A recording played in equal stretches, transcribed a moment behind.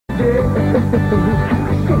day.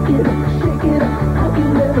 Shake it up, shake it up. You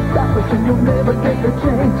never stop us and you'll never get the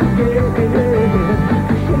chance again.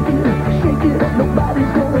 Shake it up, shake it up.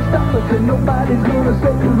 Nobody's gonna stop us and nobody's gonna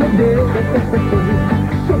save the day.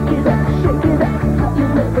 Shake it up, shake it up. You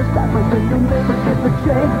never stop us and you'll never get the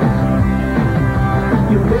chance.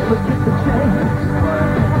 You'll never get the chance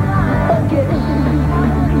again.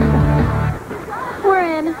 We're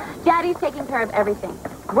in. Daddy's taking care of everything.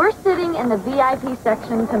 We're sitting in the VIP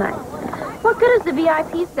section tonight. What good is the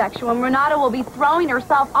VIP section when Renata will be throwing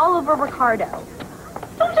herself all over Ricardo?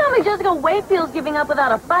 Don't tell me Jessica Wayfield's giving up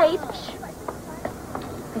without a fight. Shh.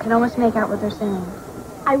 I can almost make out what they're saying.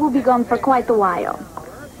 I will be gone for quite a while.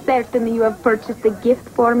 Certainly you have purchased a gift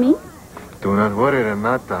for me. Do not worry,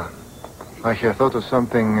 Renata. I have thought of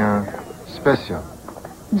something special.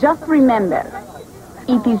 Just remember,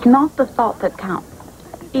 it is not the thought that counts.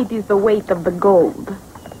 It is the weight of the gold.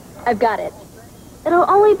 I've got it. It'll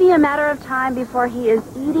only be a matter of time before he is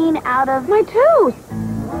eating out of my tooth.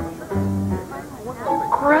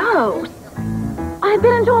 Gross. I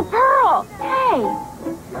bit into a pearl. Hey,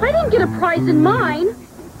 I didn't get a prize in mine.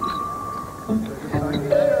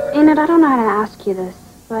 Enid, I don't know how to ask you this,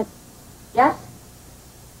 but... Yes?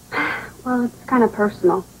 Well, it's kind of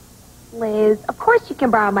personal. Liz, of course you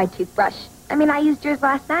can borrow my toothbrush. I mean, I used yours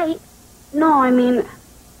last night. No, I mean,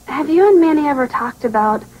 have you and Manny ever talked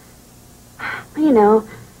about, you know,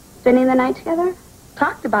 spending the night together?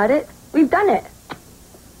 Talked about it. We've done it.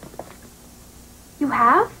 You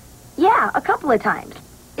have? Yeah, a couple of times.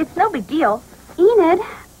 It's no big deal. Enid,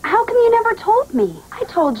 how come you never told me? I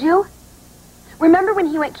told you. Remember when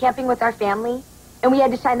he went camping with our family and we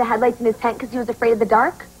had to shine the headlights in his tent because he was afraid of the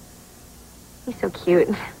dark? He's so cute.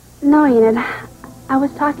 No, Enid. I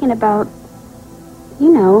was talking about,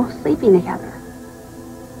 you know, sleeping together.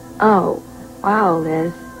 Oh, wow,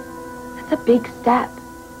 Liz. That's a big step.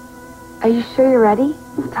 Are you sure you're ready?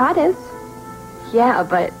 Todd is. Yeah,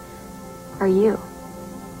 but are you?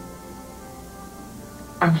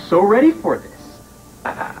 I'm so ready for this.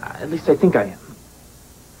 At least I think I am.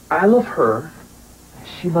 I love her.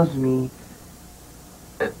 She loves me.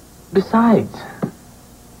 Besides,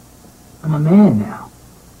 I'm a man now.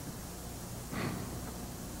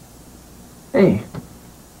 Hey,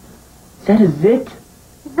 is that a zit?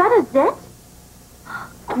 Is that a zit?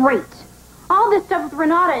 Great. All this stuff with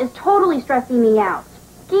Renata is totally stressing me out.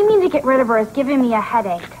 Scheming to get rid of her is giving me a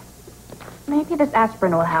headache. Maybe this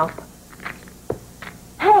aspirin will help.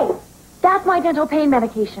 Hey, that's my dental pain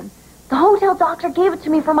medication. The hotel doctor gave it to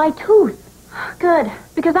me for my tooth. Good,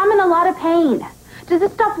 because I'm in a lot of pain. Does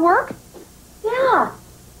this stuff work? Yeah,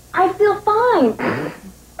 I feel fine.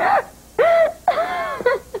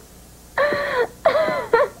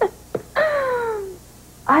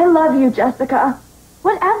 I love you, Jessica.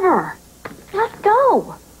 Whatever. Let's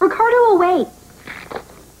go. Ricardo will wait.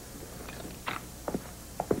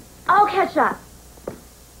 I'll catch up.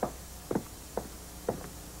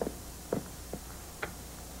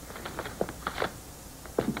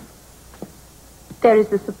 There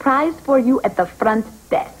is a surprise for you at the front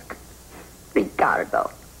desk.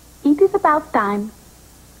 Ricardo, it is about time.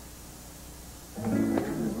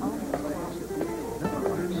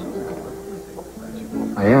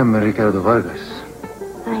 I am Ricardo Vargas.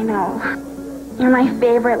 I know. You're my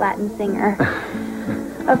favorite Latin singer.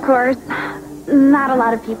 Of course, not a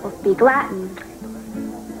lot of people speak Latin.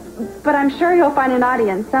 But I'm sure you'll find an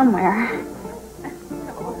audience somewhere.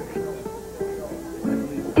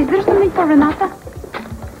 Is there something for Renata?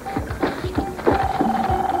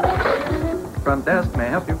 Front desk, may I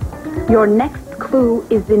help you? Your next clue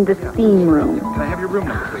is in the steam room. Can I have your room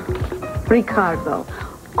number, please? Ricardo,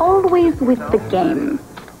 always with the game.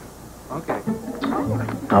 Okay.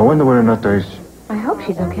 I wonder where Renata is. I hope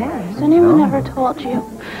she's okay. Has anyone ever told you?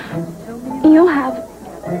 You have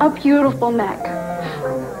a beautiful neck.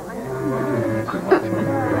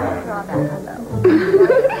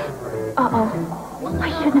 Uh-oh. I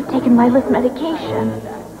shouldn't have taken my lift medication.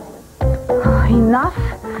 Enough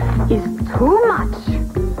is too much.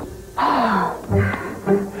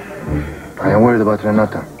 I am worried about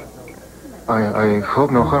Renata. I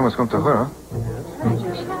hope no harm has come to her, huh?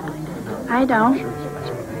 I don't.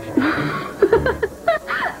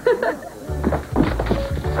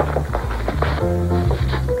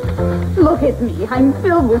 Look at me. I'm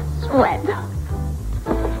filled with sweat.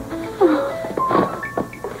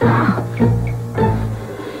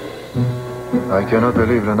 I cannot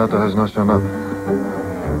believe Renata has not shown up.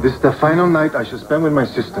 This is the final night I shall spend with my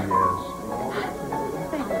sister.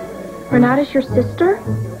 Renata's your sister?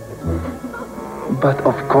 But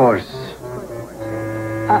of course.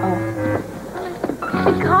 Uh-oh.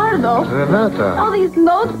 Ricardo, Renata. all these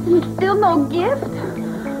notes and still no gift?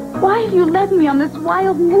 Why have you led me on this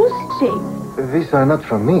wild moose chase? These are not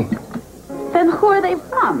from me. Then who are they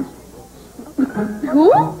from?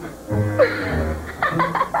 Who?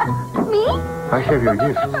 Me? I have your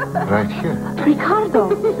gift right here. Ricardo.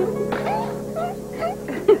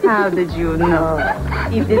 How did you know?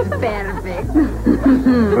 It is perfect.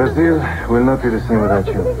 Brazil will not be the same without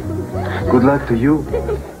you. Good luck to you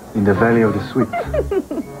in the Valley of the Sweet.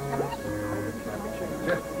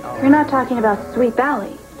 You're not talking about Sweet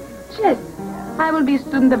Valley. Yes, I will be a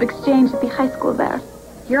student of exchange at the high school there.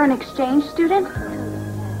 You're an exchange student?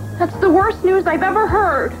 That's the worst news I've ever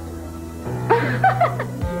heard.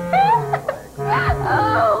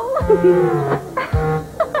 Oh.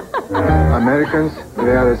 Americans,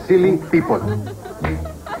 they are silly people.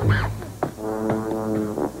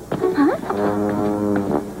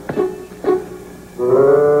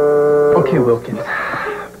 Okay, Wilkins.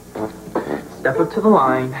 Step up to the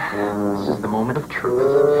line. This is the moment of truth.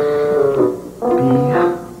 Be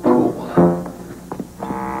cool.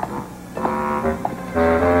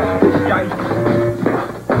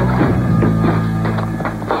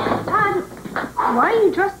 Todd, why are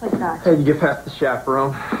you dressed like that? Hey, you get past the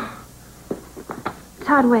chaperone.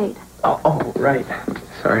 Todd, wait. Oh, right.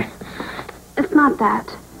 Sorry. It's not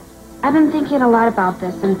that. I've been thinking a lot about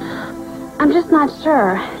this, and I'm just not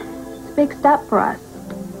sure. It's a big step for us.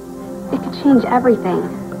 It could change everything.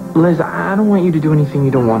 Liz, I don't want you to do anything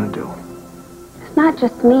you don't want to do. It's not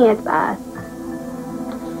just me, it's us.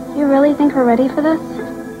 You really think we're ready for this?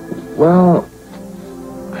 Well,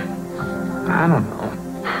 I don't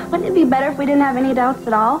know. Wouldn't it be better if we didn't have any doubts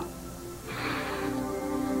at all?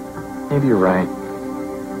 Maybe you're right.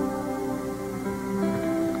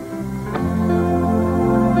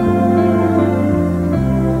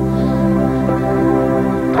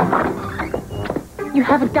 You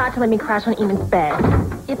haven't got to let me crash on Eamon's bed.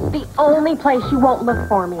 It's the only place you won't look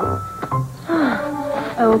for me.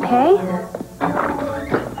 Okay.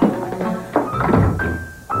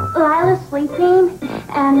 Lila's sleeping,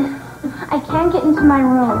 and I can't get into my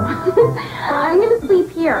room. I'm gonna sleep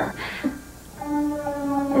here.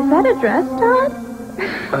 Is that a dress, Todd?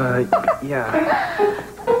 Yeah.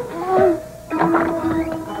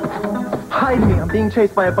 Hide me. I'm being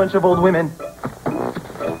chased by a bunch of old women.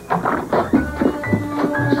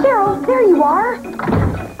 Cheryl, there you are.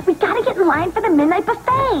 We gotta get in line for the midnight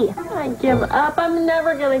buffet. I give up. I'm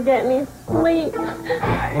never gonna get any sleep.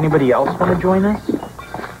 Anybody else want to join us?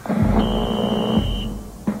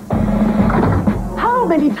 How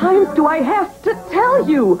many times do I have to tell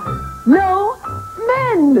you? No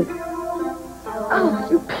men! Oh,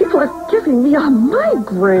 you people are giving me a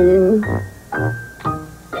migraine.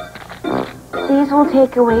 These will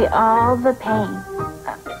take away all the pain.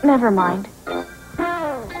 Never mind.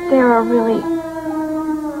 They're a really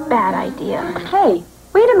bad idea. Hey,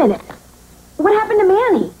 wait a minute. What happened to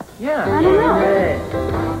Manny? Yeah. I don't know.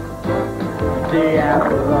 The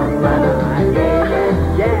apple on my eye,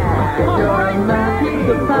 yeah, you're my piece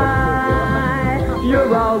of pie.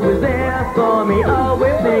 You're always there for me,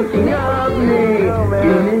 always thinking of me.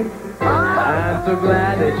 I'm so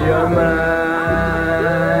glad that you're mine.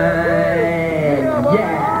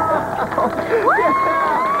 Yeah.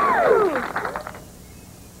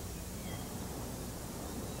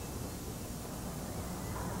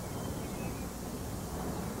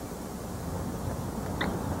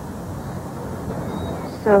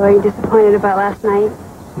 So are you disappointed about last night?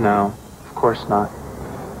 No, of course not.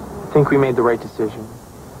 I think we made the right decision.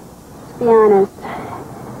 To be honest,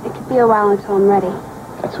 it could be a while until I'm ready.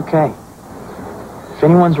 That's okay. If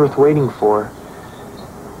anyone's worth waiting for,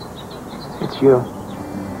 it's you.